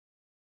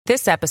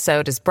This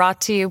episode is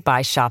brought to you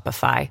by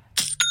Shopify.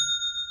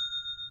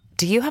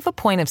 Do you have a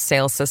point of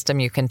sale system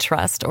you can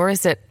trust, or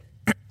is it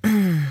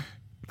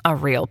a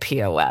real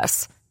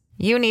POS?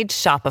 You need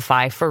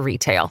Shopify for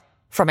retail.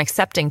 From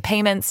accepting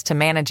payments to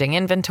managing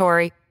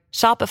inventory,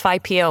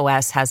 Shopify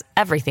POS has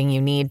everything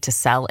you need to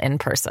sell in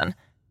person.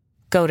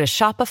 Go to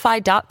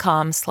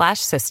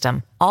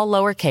shopify.com/system, all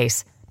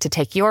lowercase, to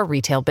take your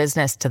retail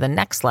business to the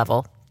next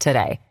level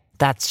today.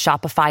 That's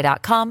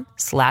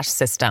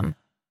shopify.com/system.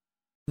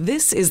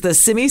 This is the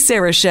Simi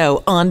Sara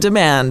Show on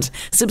demand.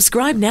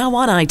 Subscribe now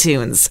on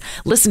iTunes.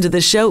 Listen to the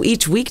show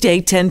each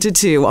weekday 10 to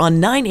 2 on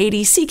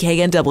 980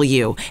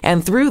 CKNW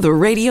and through the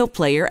Radio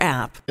Player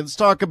app. Let's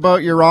talk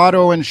about your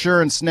auto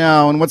insurance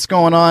now and what's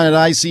going on at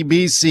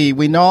ICBC.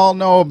 We all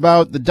know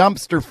about the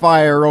dumpster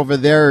fire over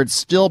there. It's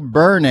still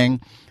burning.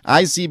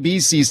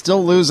 ICBC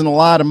still losing a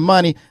lot of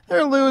money.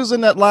 They're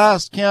losing at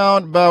last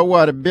count about,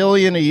 $1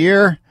 billion a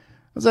year?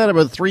 Was that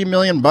about $3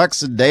 million a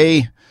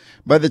day?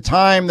 By the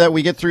time that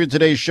we get through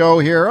today's show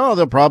here,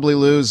 they'll probably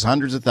lose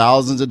hundreds of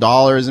thousands of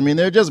dollars. I mean,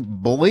 they're just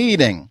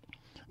bleeding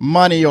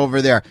money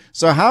over there.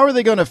 So how are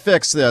they going to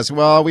fix this?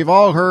 Well, we've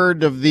all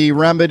heard of the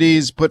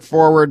remedies put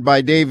forward by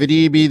David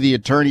Eby, the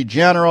Attorney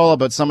General,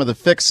 about some of the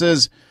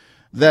fixes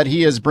that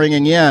he is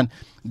bringing in.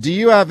 Do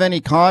you have any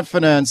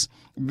confidence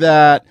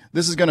that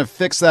this is going to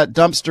fix that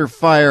dumpster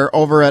fire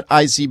over at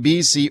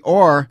ICBC,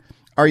 or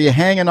are you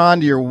hanging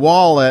on to your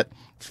wallet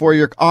for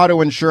your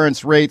auto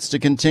insurance rates to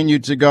continue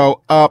to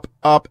go up,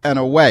 up, and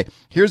away?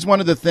 Here's one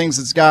of the things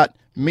that's got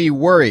me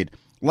worried.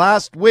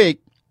 Last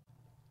week,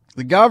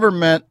 the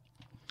government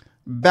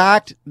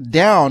backed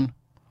down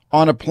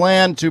on a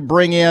plan to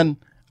bring in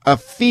a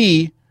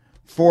fee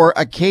for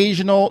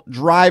occasional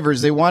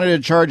drivers. They wanted to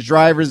charge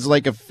drivers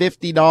like a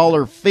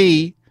 $50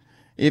 fee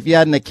if you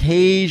had an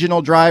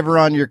occasional driver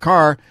on your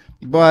car,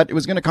 but it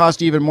was going to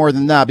cost you even more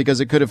than that because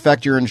it could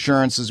affect your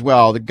insurance as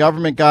well. The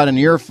government got an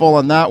earful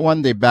on that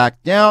one. They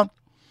backed down.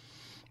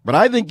 But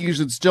I think you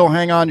should still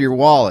hang on to your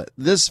wallet.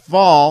 This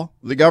fall,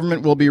 the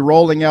government will be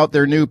rolling out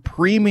their new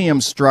premium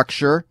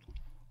structure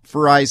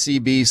for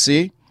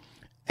ICBC.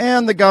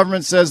 And the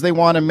government says they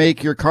want to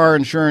make your car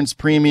insurance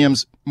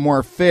premiums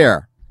more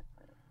fair.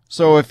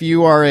 So if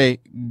you are a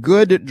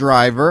good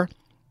driver,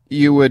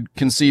 you would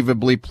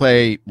conceivably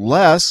pay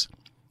less.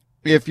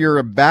 If you're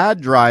a bad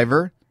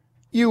driver,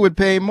 you would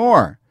pay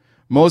more.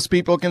 Most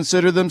people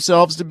consider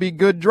themselves to be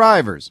good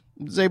drivers.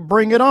 They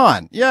bring it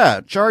on.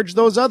 Yeah, charge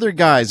those other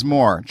guys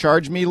more.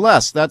 Charge me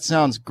less. That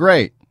sounds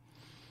great.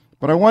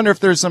 But I wonder if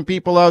there's some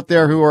people out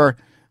there who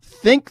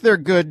think they're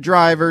good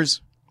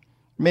drivers.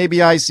 Maybe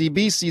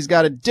ICBC's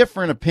got a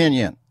different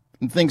opinion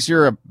and thinks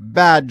you're a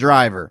bad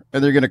driver,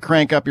 and they're going to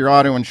crank up your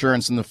auto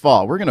insurance in the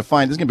fall. We're going to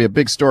find this is going to be a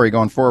big story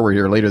going forward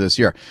here later this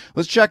year.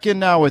 Let's check in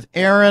now with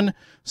Aaron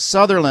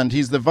Sutherland.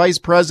 He's the Vice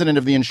President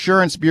of the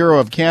Insurance Bureau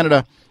of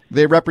Canada.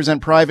 They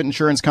represent private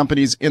insurance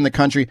companies in the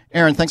country.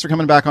 Aaron, thanks for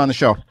coming back on the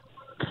show.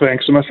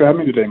 Thanks so much for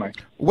having me today,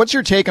 Mike. What's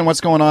your take on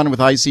what's going on with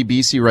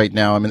ICBC right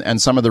now,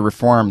 and some of the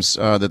reforms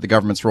that the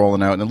government's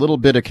rolling out, and a little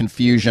bit of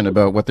confusion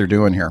about what they're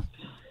doing here?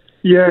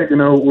 Yeah,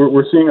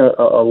 we're seeing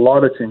a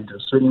lot of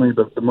changes. Certainly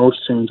the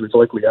most change we've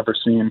likely ever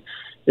seen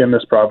in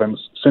this province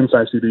since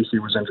ICBC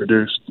was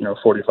introduced,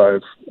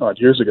 45 odd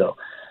years ago.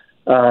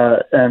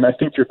 And I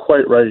think you're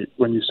quite right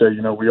when you say,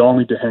 we all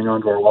need to hang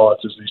on to our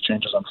wallets as these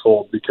changes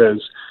unfold,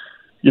 because,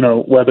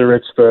 whether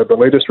it's the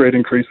latest rate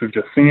increase we've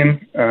just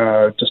seen,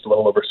 just a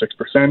little over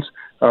 6%,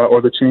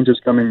 or the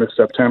changes coming this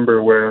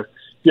September where,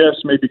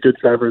 yes, maybe good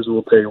drivers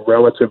will pay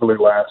relatively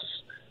less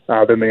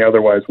than they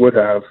otherwise would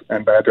have,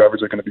 and bad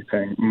drivers are going to be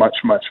paying much,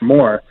 much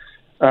more.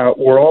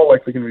 We're all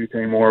likely going to be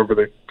paying more over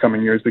the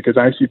coming years because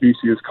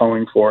ICBC is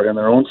calling for, in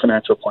their own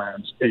financial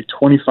plans, a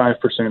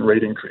 25%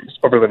 rate increase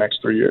over the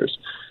next 3 years.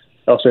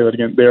 I'll say that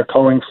again. They are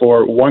calling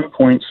for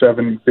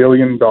 $1.7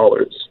 billion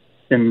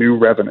in new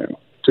revenue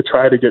to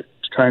try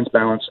and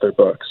balance their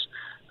books.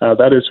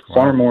 That is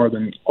far more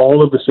than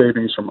all of the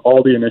savings from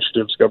all the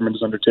initiatives government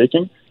is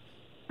undertaking.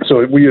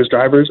 So we as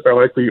drivers are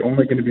likely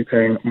only going to be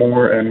paying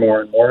more and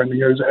more and more in the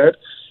years ahead.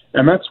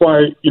 And that's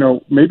why,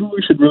 maybe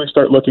we should really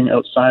start looking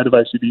outside of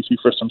ICBC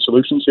for some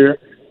solutions here.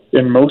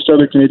 In most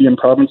other Canadian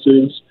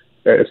provinces,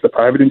 it's the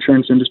private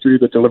insurance industry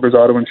that delivers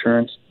auto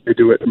insurance. They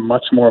do it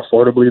much more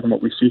affordably than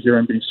what we see here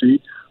in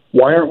BC.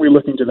 Why aren't we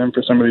looking to them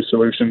for some of these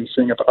solutions,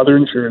 seeing if other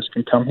insurers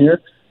can come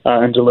here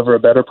and deliver a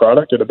better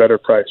product at a better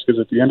price? Because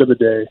at the end of the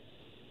day,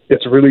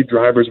 it's really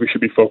drivers we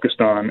should be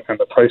focused on and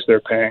the price they're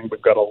paying.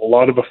 We've got a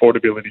lot of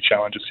affordability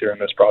challenges here in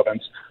this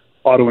province.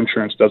 Auto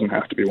insurance doesn't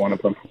have to be one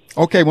of them.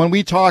 Okay, when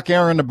we talk,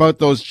 Aaron, about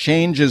those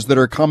changes that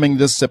are coming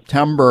this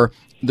September,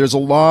 there's a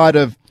lot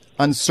of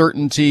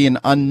uncertainty and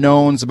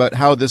unknowns about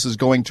how this is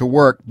going to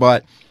work,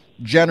 but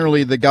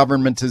generally the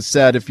government has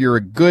said if you're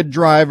a good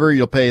driver,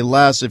 you'll pay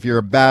less. If you're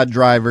a bad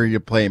driver,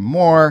 you'll pay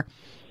more.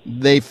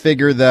 They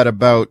figure that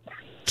about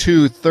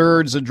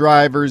 2/3 of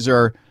drivers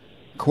are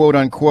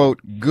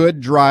quote-unquote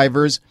good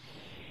drivers.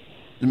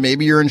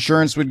 Maybe your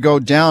insurance would go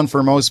down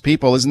for most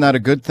people. Isn't that a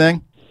good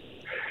thing?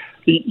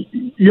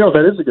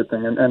 That is a good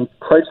thing. And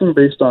pricing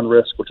based on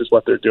risk, which is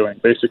what they're doing,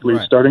 basically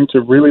Right. starting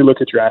to really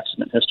look at your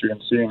accident history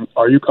and seeing,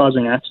 are you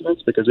causing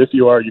accidents? Because if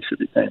you are, you should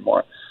be paying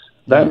more.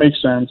 That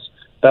makes sense.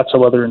 That's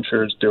how other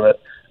insurers do it.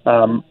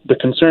 The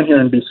concern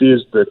here in BC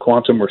is the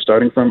quantum we're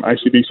starting from.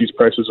 ICBC's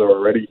prices are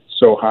already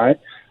so high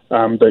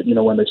that,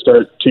 when they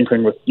start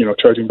tinkering with,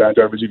 charging bad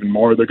drivers even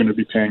more, they're going to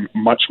be paying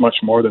much, much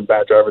more than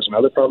bad drivers in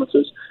other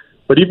provinces.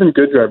 But even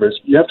good drivers,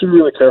 you have to be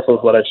really careful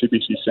with what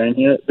ICBC is saying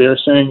here. They are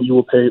saying you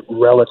will pay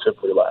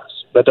relatively less.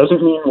 That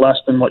doesn't mean less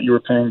than what you were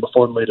paying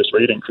before the latest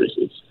rate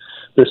increases.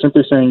 They're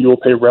simply saying you will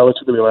pay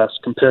relatively less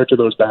compared to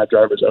those bad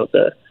drivers out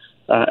there.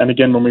 And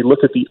again, when we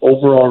look at the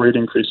overall rate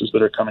increases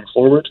that are coming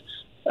forward,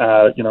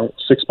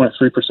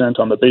 6.3%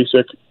 on the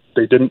basic.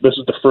 This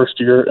is the first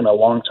year in a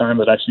long time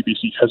that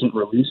ICBC hasn't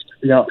released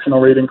the optional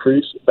rate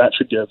increase. That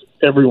should give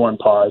everyone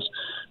pause,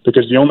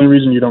 because the only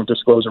reason you don't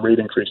disclose a rate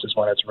increase is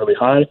when it's really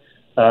high.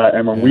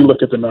 And when we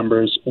look at the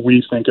numbers,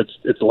 we think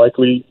it's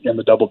likely in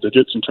the double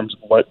digits in terms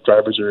of what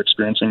drivers are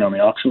experiencing on the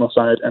optional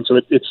side. And so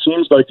it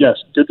seems like, yes,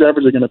 good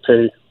drivers are going to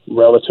pay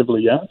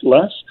relatively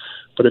less,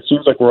 but it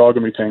seems like we're all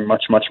going to be paying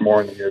much, much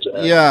more in the years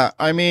ahead. Yeah,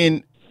 I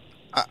mean,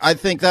 I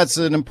think that's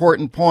an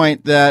important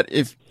point, that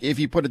if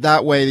you put it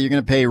that way, you're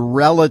going to pay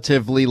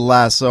relatively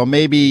less. So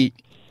maybe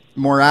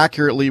more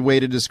accurately way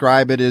to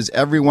describe it is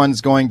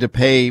everyone's going to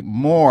pay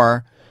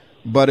more,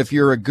 but if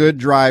you're a good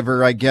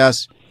driver, I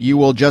guess you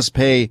will just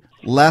pay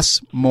less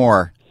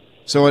more.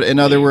 So in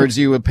other words,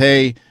 you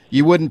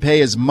wouldn't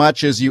pay as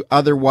much as you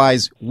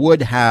otherwise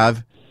would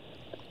have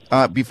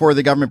before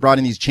the government brought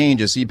in these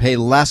changes. So you pay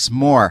less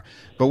more.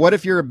 But what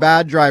if you're a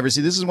bad driver?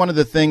 See, this is one of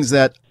the things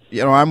that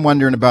I'm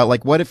wondering about.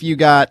 Like, what if you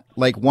got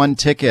like one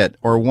ticket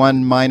or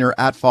one minor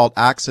at-fault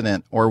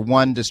accident or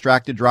one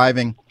distracted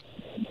driving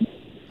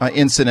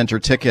incident or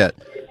ticket?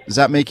 Does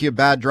that make you a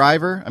bad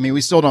driver? I mean,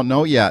 we still don't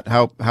know yet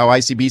how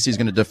ICBC is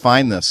going to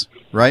define this,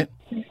 right?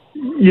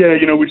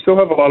 Yeah, we still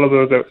have a lot of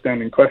those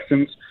outstanding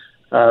questions.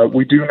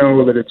 We do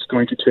know that it's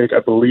going to take, I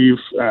believe,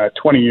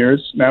 20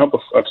 years now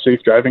of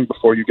safe driving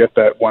before you get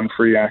that one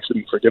free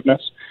accident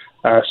forgiveness.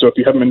 So if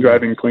you haven't been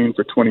driving clean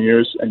for 20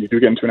 years and you do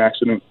get into an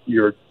accident,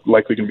 you're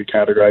likely going to be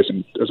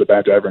categorized as a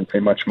bad driver and pay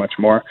much, much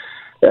more.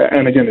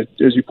 And again,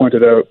 as you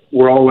pointed out,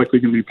 we're all likely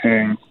going to be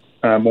paying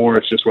more.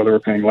 It's just whether we're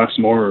paying less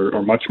more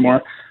or much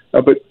more.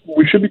 But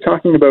we should be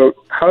talking about,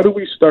 how do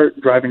we start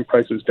driving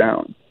prices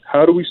down?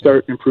 How do we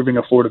start improving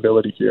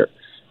affordability here?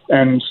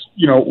 And,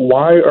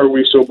 why are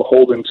we so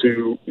beholden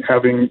to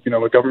having,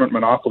 a government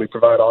monopoly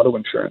provide auto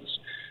insurance?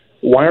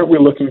 Why aren't we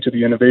looking to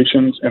the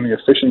innovations and the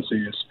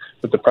efficiencies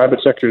that the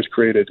private sector has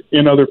created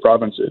in other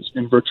provinces,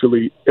 in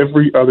virtually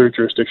every other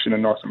jurisdiction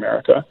in North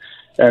America,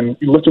 and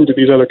looking to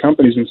these other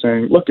companies and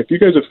saying, look, if you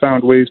guys have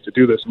found ways to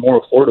do this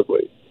more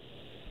affordably,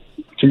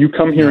 can you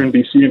come here in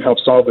BC and help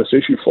solve this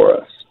issue for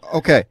us?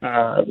 Okay.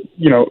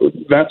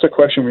 That's a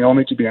question we all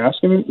need to be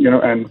asking,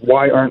 and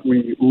why aren't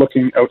we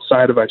looking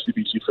outside of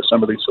ICBC for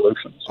some of these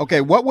solutions?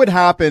 Okay, what would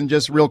happen,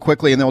 just real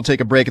quickly, and then we'll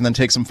take a break and then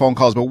take some phone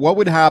calls, but what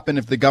would happen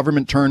if the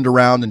government turned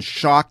around and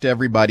shocked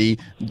everybody?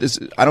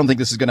 I don't think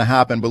this is going to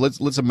happen, but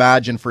let's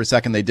imagine for a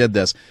second they did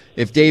this.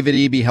 If David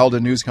Eby held a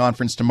news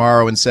conference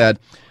tomorrow and said,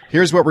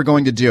 here's what we're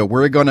going to do.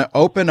 We're going to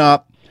open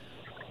up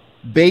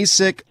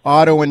basic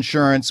auto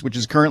insurance, which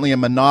is currently a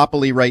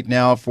monopoly right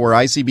now for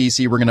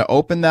ICBC. We're going to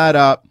open that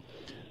up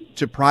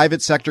to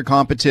private sector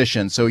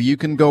competition. So you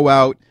can go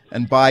out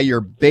and buy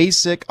your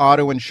basic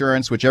auto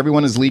insurance, which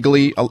everyone is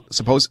legally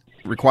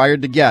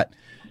required to get.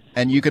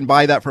 And you can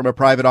buy that from a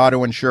private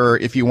auto insurer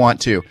if you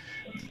want to.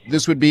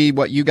 This would be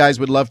what you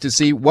guys would love to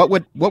see. What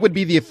would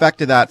be the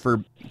effect of that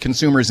for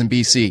consumers in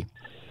BC?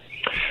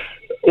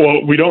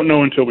 Well, we don't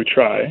know until we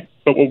try.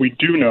 But what we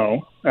do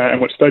know,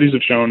 and what studies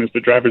have shown, is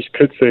that drivers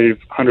could save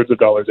hundreds of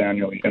dollars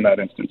annually in that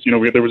instance.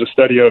 There was a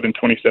study out in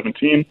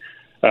 2017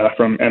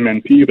 from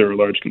MNP, they're a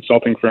large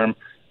consulting firm.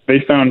 They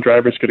found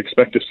drivers could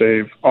expect to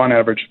save, on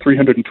average,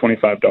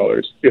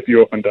 $325 if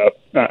you opened up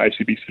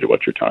ICBC to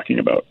what you're talking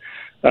about.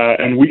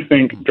 And we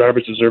think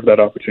drivers deserve that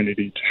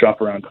opportunity to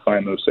shop around to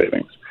find those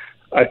savings.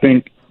 I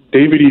think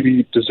David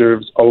Eby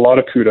deserves a lot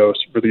of kudos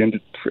and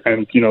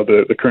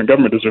the current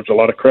government deserves a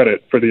lot of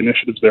credit for the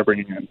initiatives they're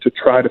bringing in to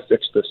try to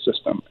fix this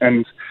system.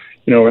 And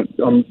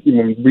when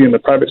we in the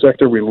private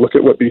sector, we look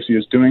at what BC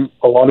is doing.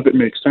 A lot of it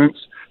makes sense.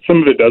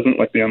 Some of it doesn't,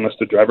 like the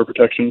unlisted driver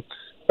protection.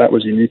 That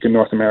was unique in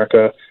North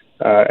America,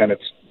 and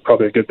it's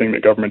probably a good thing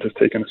that government has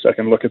taken a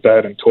second look at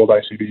that and told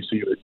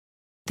ICBC that.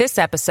 This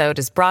episode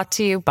is brought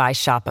to you by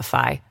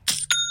Shopify.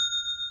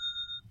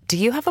 Do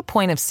you have a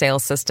point of sale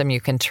system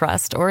you can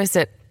trust, or is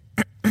it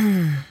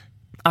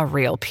a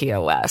real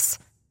POS?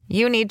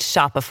 You need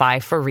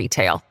Shopify for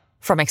retail.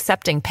 From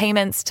accepting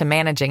payments to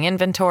managing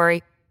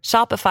inventory,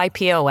 Shopify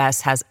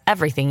POS has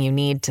everything you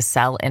need to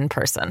sell in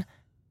person.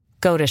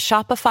 Go to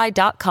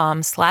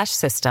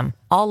shopify.com/system,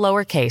 all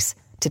lowercase,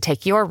 to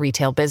take your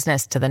retail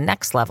business to the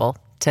next level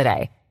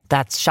today.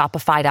 That's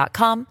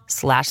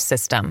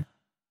shopify.com/system.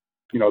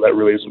 That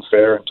really isn't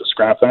fair, and to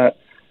scrap that.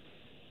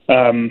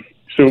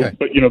 So, Okay.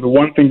 but the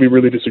one thing we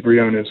really disagree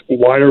on is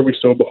why are we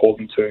so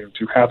beholden to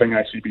having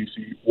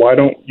ICBC? Why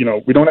don't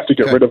we don't have to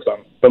get Okay. rid of them,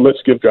 but let's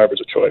give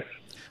drivers a choice.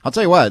 I'll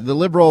tell you what, the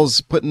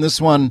Liberals putting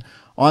this one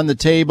on the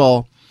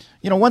table.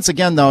 Once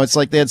again, though, it's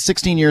like they had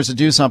 16 years to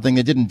do something.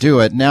 They didn't do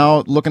it.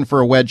 Now looking for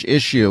a wedge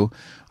issue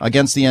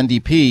against the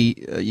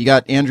NDP. You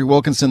got Andrew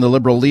Wilkinson, the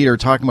Liberal leader,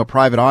 talking about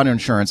private auto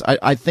insurance.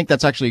 I think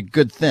that's actually a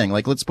good thing.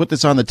 Like, let's put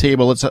this on the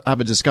table. Let's have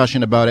a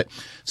discussion about it.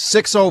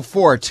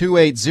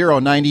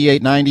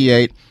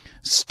 604-280-9898,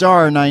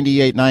 star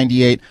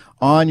 9898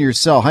 on your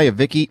cell. Hiya,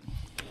 Vicky.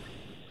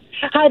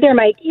 Hi there,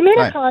 Mike. You made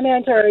Hi. a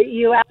comment or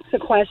you asked a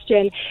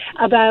question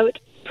about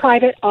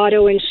private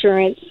auto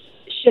insurance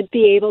should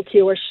be able to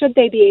or should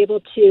they be able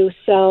to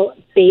sell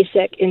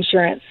basic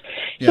insurance.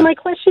 Yeah. So my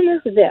question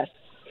is this.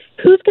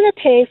 Who's going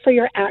to pay for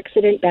your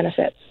accident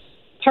benefits?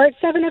 Part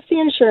 7 of the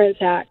Insurance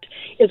Act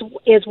is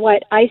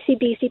what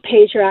ICBC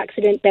pays your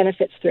accident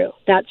benefits through.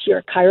 That's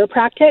your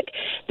chiropractic.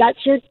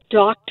 That's your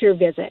doctor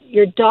visit.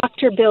 Your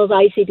doctor bills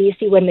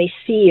ICBC when they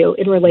see you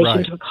in relation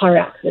Right. to a car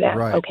accident.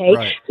 Right, Okay?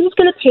 right. Who's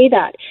going to pay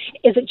that?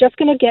 Is it just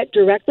going to get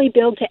directly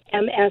billed to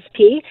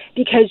MSP?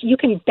 Because you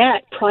can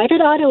bet private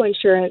auto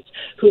insurance,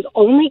 whose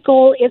only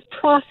goal is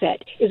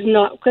profit, is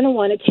not going to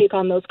want to take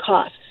on those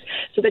costs.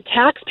 So the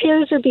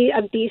taxpayers of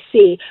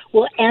BC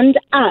will end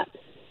up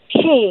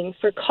paying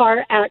for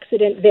car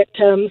accident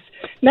victims'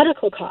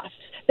 medical costs.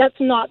 That's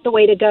not the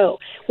way to go.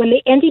 When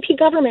the NDP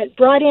government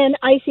brought in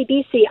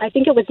ICBC, I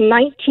think it was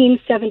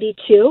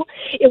 1972,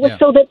 it was Yeah.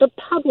 so that the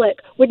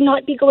public would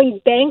not be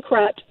going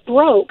bankrupt,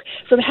 broke,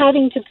 from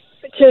having to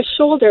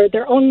shoulder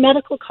their own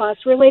medical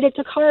costs related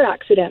to car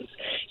accidents.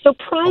 So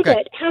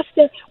private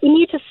we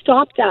need to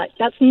stop that.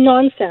 That's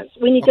nonsense.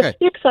 We need to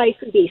fix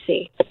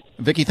ICBC.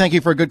 Vicky, thank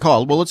you for a good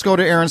call. Well, let's go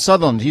to Aaron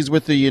Sutherland. He's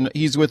with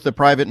the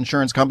private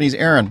insurance companies.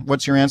 Aaron,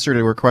 what's your answer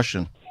to her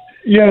question?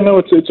 Yeah, no,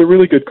 it's a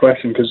really good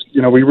question because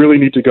we really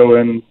need to go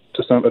into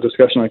a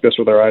discussion like this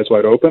with our eyes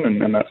wide open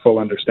and that full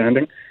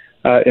understanding.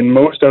 In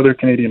most other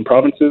Canadian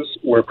provinces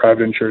where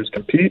private insurers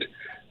compete,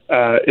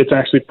 it's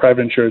actually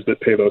private insurers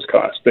that pay those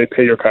costs. They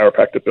pay your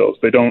chiropractic bills.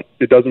 It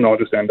doesn't all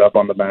just end up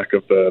on the back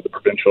of the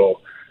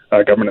provincial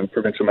government and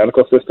provincial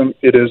medical system.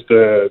 It is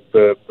the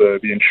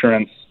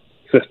insurance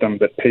system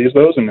that pays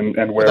those,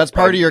 and where that's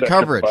part of your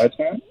coverage.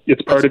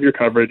 It's part of your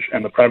coverage,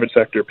 and the private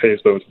sector pays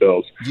those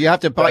bills. Do you have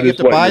to buy? You have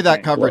to buy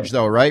that coverage,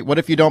 though, right? What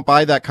if you don't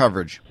buy that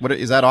coverage? What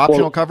is that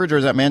optional coverage or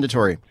is that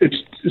mandatory? It's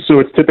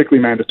typically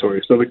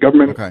mandatory. So the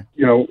government,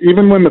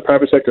 even when the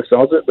private sector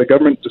sells it, the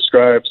government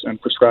describes and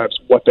prescribes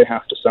what they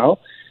have to sell.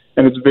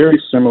 And it's very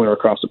similar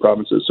across the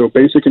provinces. So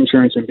basic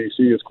insurance in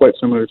BC is quite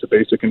similar to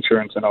basic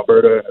insurance in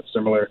Alberta, and it's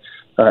similar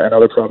in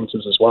other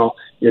provinces as well.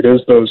 It is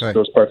those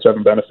Part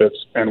 7 benefits,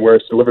 and where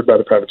it's delivered by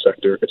the private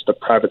sector, it's the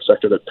private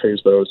sector that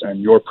pays those,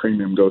 and your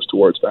premium goes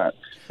towards that.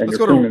 And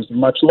your premium is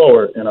much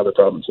lower in other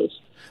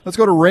provinces. Let's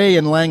go to Ray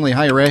in Langley.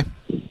 Hi, Ray.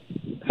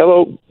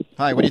 Hello.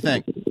 Hi, what do you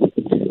think?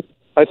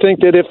 I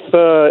think that if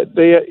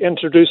they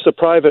introduce the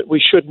private,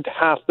 we shouldn't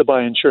have to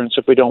buy insurance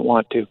if we don't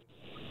want to.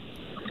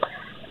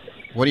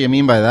 What do you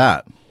mean by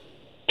that?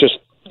 Just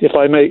if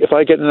I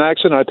get in an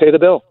accident, I pay the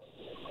bill.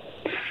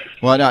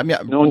 Well,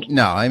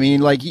 no. I mean,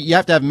 like, you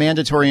have to have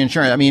mandatory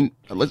insurance. I mean,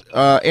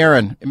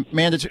 Aaron,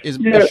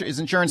 is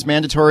insurance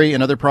mandatory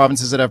in other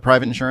provinces that have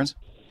private insurance?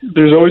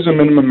 There's always a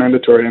minimum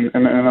mandatory,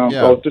 and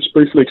I'll just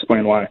briefly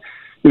explain why.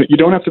 You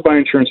don't have to buy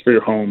insurance for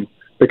your home,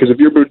 because if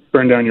you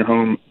burn down your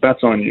home,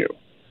 that's on you,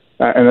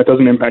 and that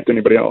doesn't impact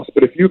anybody else.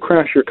 But if you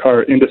crash your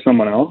car into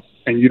someone else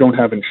and you don't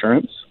have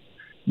insurance,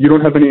 you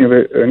don't have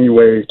any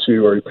way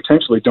to, or you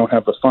potentially don't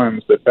have the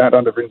funds that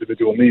other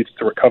individual needs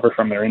to recover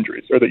from their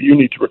injuries, or that you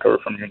need to recover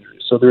from your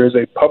injuries. So there is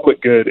a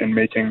public good in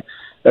making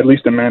at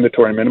least a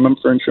mandatory minimum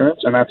for insurance,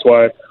 and that's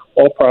why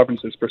all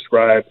provinces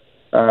prescribe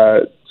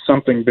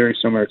something very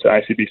similar to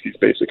ICBC's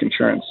basic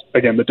insurance.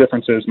 Again, the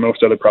difference is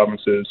most other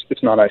provinces,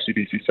 it's not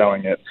ICBC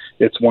selling it.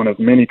 It's one of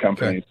many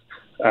companies,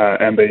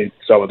 and they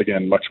sell it,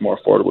 again, much more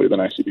affordably than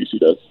ICBC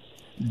does.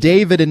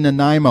 David in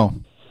Nanaimo.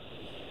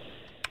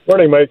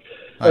 Morning, Mike.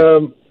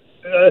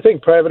 I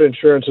think private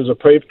insurance is a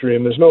pipe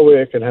dream. There's no way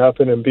it can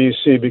happen in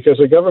BC because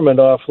the government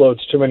offloads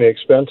too many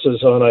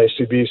expenses on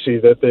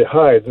ICBC that they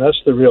hide, and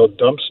that's the real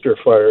dumpster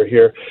fire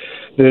here.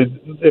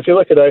 If you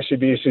look at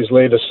ICBC's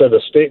latest set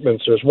of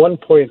statements, there's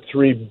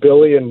 $1.3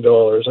 billion,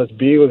 that's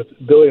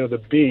billion with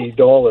a B,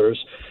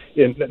 dollars,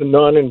 in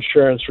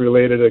non-insurance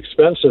related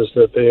expenses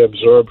that they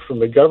absorb from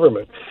the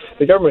government.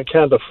 The government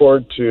can't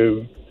afford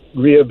to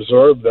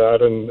reabsorb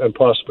that and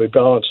possibly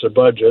balance their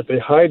budget. They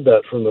hide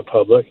that from the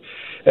public.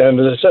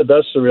 And as I said,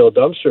 that's the real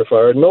dumpster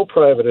fire. No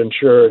private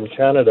insurer in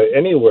Canada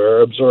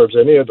anywhere absorbs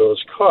any of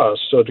those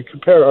costs. So to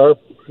compare our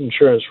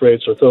insurance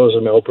rates with those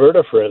in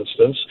Alberta, for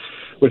instance,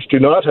 which do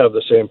not have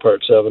the same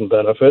Part 7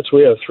 benefits.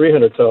 We have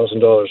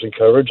 $300,000 in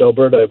coverage.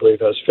 Alberta, I believe,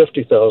 has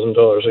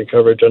 $50,000 in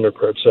coverage under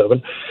Part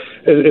 7.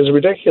 It is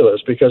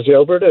ridiculous because the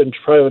Alberta and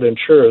private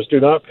insurers do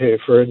not pay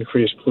for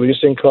increased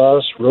policing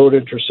costs, road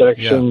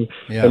intersection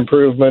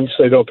improvements.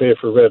 They don't pay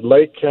for red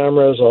light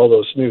cameras, all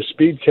those new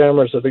speed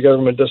cameras that the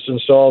government just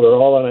installed are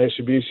all on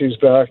ICBC's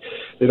back.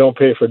 They don't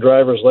pay for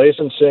driver's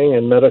licensing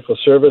and medical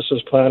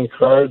services plan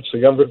cards. The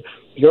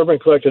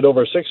government collected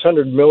over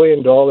 $600 million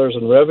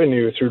in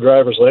revenue through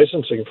driver's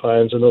licensing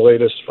fines in the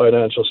latest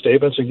financial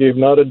statements and gave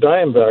not a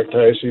dime back to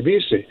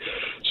ICBC.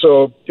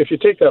 So if you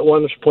take that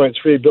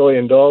 $1.3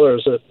 billion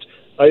that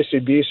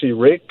ICBC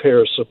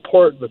ratepayers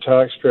support the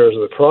taxpayers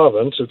of the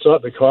province, it's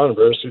not the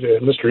converse.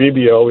 Mr.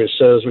 Eby always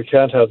says we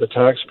can't have the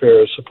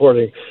taxpayers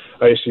supporting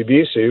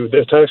ICBC.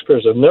 The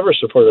taxpayers have never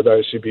supported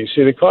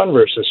ICBC. The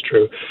converse is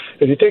true.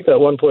 If you take that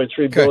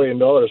 $1.3 billion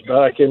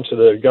back into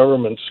the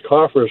government's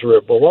coffers where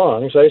it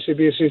belongs,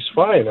 ICBC's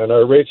fine, and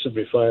our rates would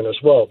be fine as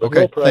well. But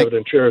no private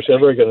insurer is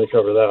ever going to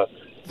cover that.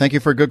 Thank you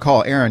for a good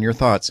call. Aaron, your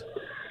thoughts?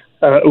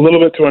 A little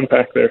bit to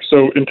unpack there.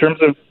 So in terms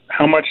of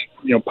how much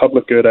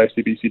public good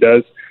ICBC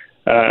does,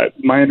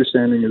 my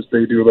understanding is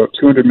they do about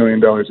 $200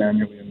 million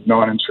annually in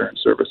non-insurance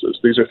services.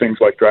 These are things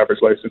like driver's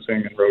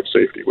licensing and road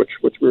safety, which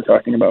we were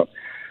talking about.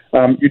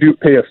 You do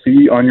pay a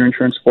fee on your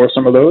insurance for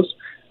some of those.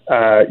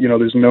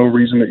 There's no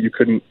reason that you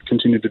couldn't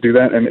continue to do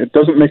that, and it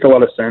doesn't make a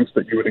lot of sense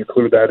that you would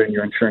include that in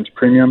your insurance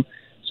premium.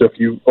 So if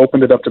you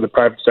opened it up to the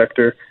private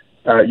sector,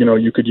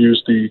 you could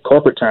use the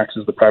corporate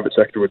taxes the private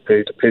sector would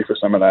pay to pay for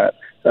some of that,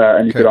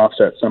 and you could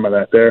offset some of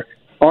that there.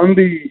 On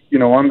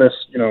this,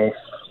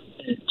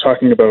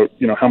 talking about,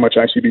 how much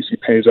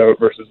ICBC pays out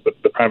versus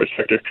the private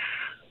sector,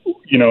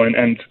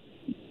 and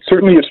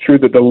certainly it's true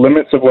that the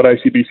limits of what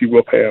ICBC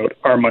will pay out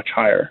are much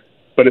higher,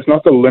 but it's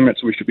not the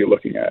limits we should be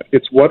looking at.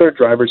 It's what are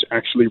drivers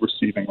actually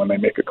receiving when they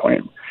make a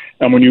claim.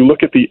 And when you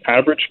look at the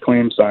average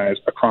claim size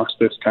across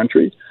this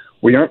country,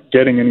 we aren't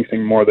getting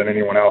anything more than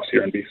anyone else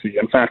here in BC.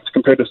 In fact,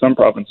 compared to some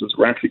provinces,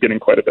 we're actually getting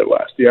quite a bit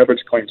less. The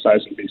average claim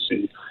size in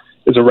BC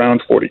is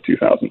around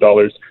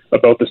 $42,000,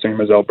 about the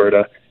same as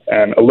Alberta,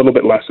 and a little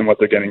bit less than what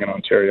they're getting in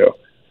Ontario.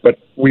 But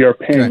we are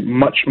paying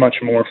much, much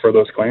more for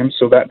those claims,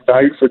 so that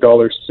value for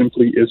dollars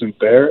simply isn't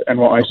there. And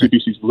while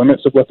ICBC's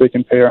limits of what they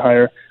can pay are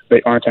higher,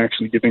 they aren't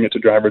actually giving it to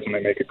drivers when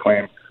they make a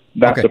claim.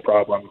 That's a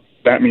problem.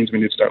 That means we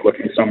need to start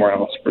looking somewhere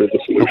else for the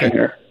solution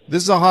here.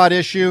 This is a hot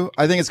issue.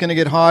 I think it's going to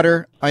get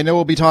hotter. I know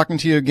we'll be talking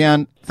to you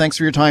again. Thanks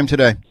for your time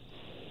today.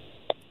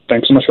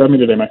 Thanks so much for having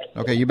me today, Mike.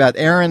 Okay, you bet.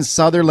 Aaron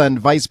Sutherland,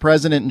 Vice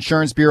President,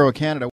 Insurance Bureau of Canada.